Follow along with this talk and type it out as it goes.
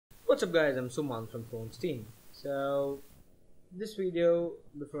What's up guys, I'm Suman from Phones Team. So this video,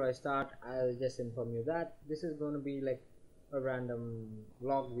 before I start, I'll just inform you that this is going to be like a random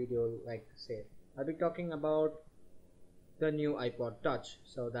vlog video. Like say I'll be talking about the new iPod Touch.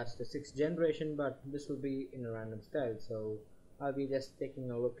 So that's the 6th generation, but this will be in a random style. So I'll be just taking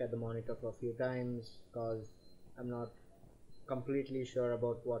a look at the monitor for a few times because I'm not completely sure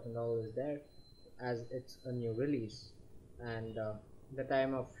about what and all is there, as it's a new release. And the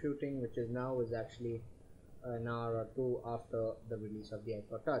time of shooting, which is now, is actually an hour or two after the release of the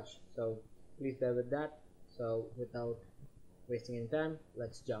iPod Touch, so please bear with that. So without wasting any time,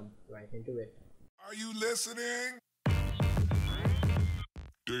 let's jump right into it. Are you listening?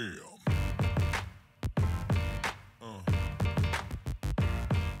 Damn.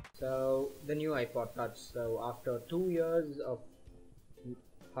 So the new iPod Touch. So after 2 years of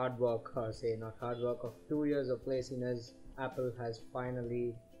hard work, or say not hard work, of 2 years of laziness, Apple has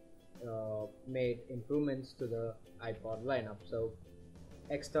finally made improvements to the iPod lineup. So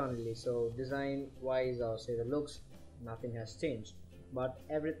externally, so design wise, or say the looks, nothing has changed, but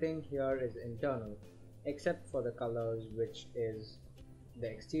everything here is internal except for the colors, which is the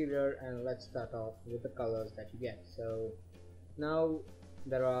exterior. And let's start off with the colors that you get. So now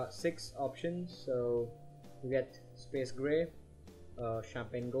there are 6 options. So you get space gray,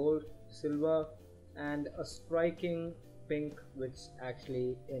 champagne gold, silver, and a striking pink, which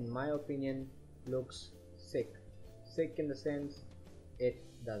actually in my opinion looks sick in the sense it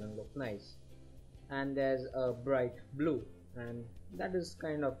doesn't look nice. And there's a bright blue, and that is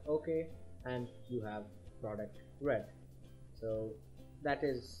kind of okay. And you have product red. So that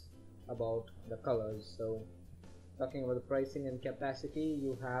is about the colors. So talking about the pricing and capacity,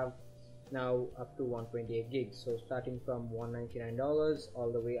 you have now up to 128 gigs, so starting from $199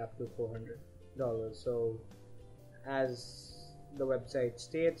 all the way up to $400. So as the website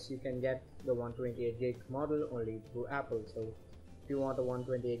states, you can get the 128 gig model only through Apple. So if you want a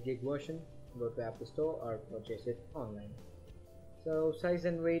 128 gig version, go to Apple Store or purchase it online. So size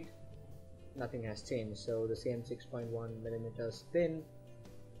and weight, nothing has changed. So the same 6.1mm thin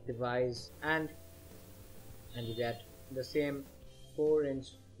device, and you get the same 4-inch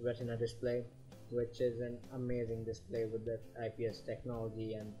Retina display, which is an amazing display with the IPS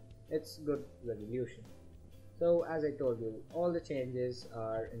technology, and it's good resolution. So as I told you, all the changes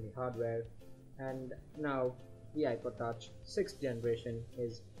are in the hardware, and now the iPod Touch 6th generation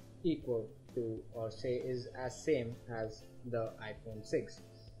is equal to, or say is as same as, the iPhone 6.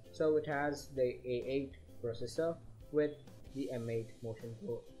 So it has the A8 processor with the M8 Motion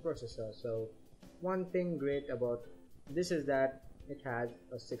Pro processor. So one thing great about this is that it has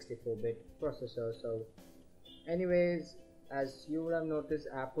a 64-bit processor. So anyways, as you would have noticed,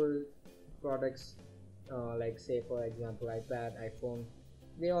 Apple products, like say for example iPad, iPhone,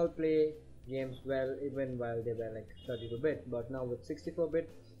 they all play games well even while they were like 32-bit, but now with 64-bit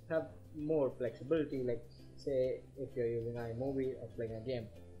have more flexibility. Like say if you're using iMovie or playing a game,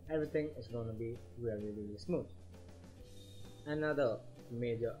 everything is going to be really smooth. Another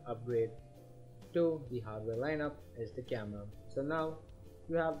major upgrade to the hardware lineup is the camera. So now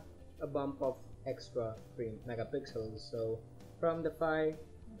you have a bump of extra 3 megapixels. So from the 5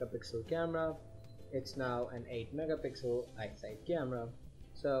 megapixel camera, it's now an 8 megapixel iSight camera.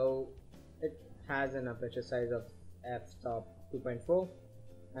 So it has an aperture size of f-stop 2.4,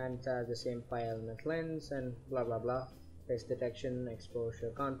 and it has the same 5-element lens and blah blah blah, face detection, exposure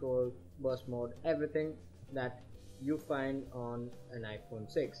control, burst mode, everything that you find on an iPhone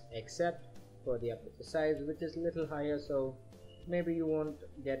 6, except for the aperture size, which is a little higher. So maybe you won't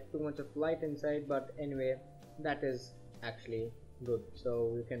get too much of light inside, but anyway, that is actually good.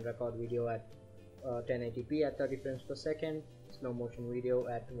 So you can record video at 1080p at 30 frames per second, slow motion video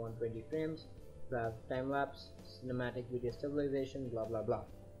at 120 frames, you have time-lapse, cinematic video stabilization, blah blah blah.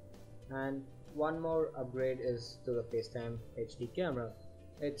 And one more upgrade is to the FaceTime HD camera.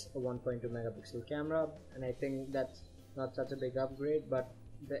 It's a 1.2 megapixel camera, and I think that's not such a big upgrade, but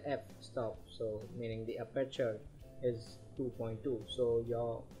the f-stop, so meaning the aperture, is 2.2, so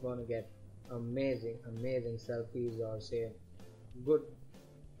you're gonna get amazing selfies, or say good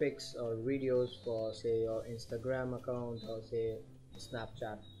pics or videos for say your Instagram account or say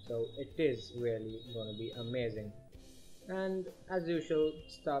Snapchat. So it is really gonna be amazing. And as usual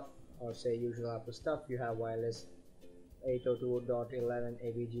stuff, or say usual Apple stuff, you have wireless 802.11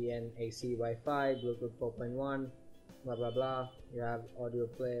 ABGN AC Wi-Fi, Bluetooth 4.1, blah blah blah. You have audio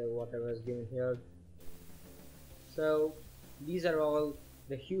player, whatever is given here. So these are all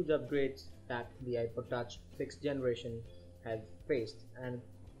the huge upgrades that the iPod Touch 6th generation has faced, and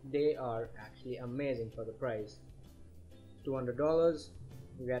they are actually amazing for the price. $200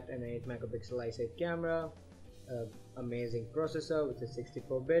 You get an 8 megapixel ISO camera, amazing processor which is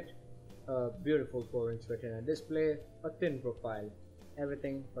 64-bit, a beautiful 4-inch Retina display, a thin profile,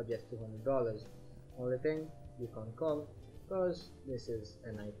 everything for just $200. Only thing you can't call because this is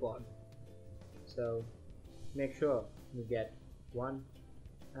an iPod. So make sure you get one,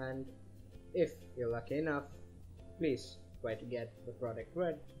 and if you're lucky enough, please try to get the product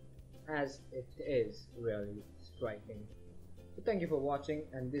red, as it is really striking. So thank you for watching,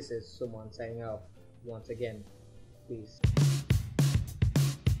 and this is Suman signing off once again. Peace.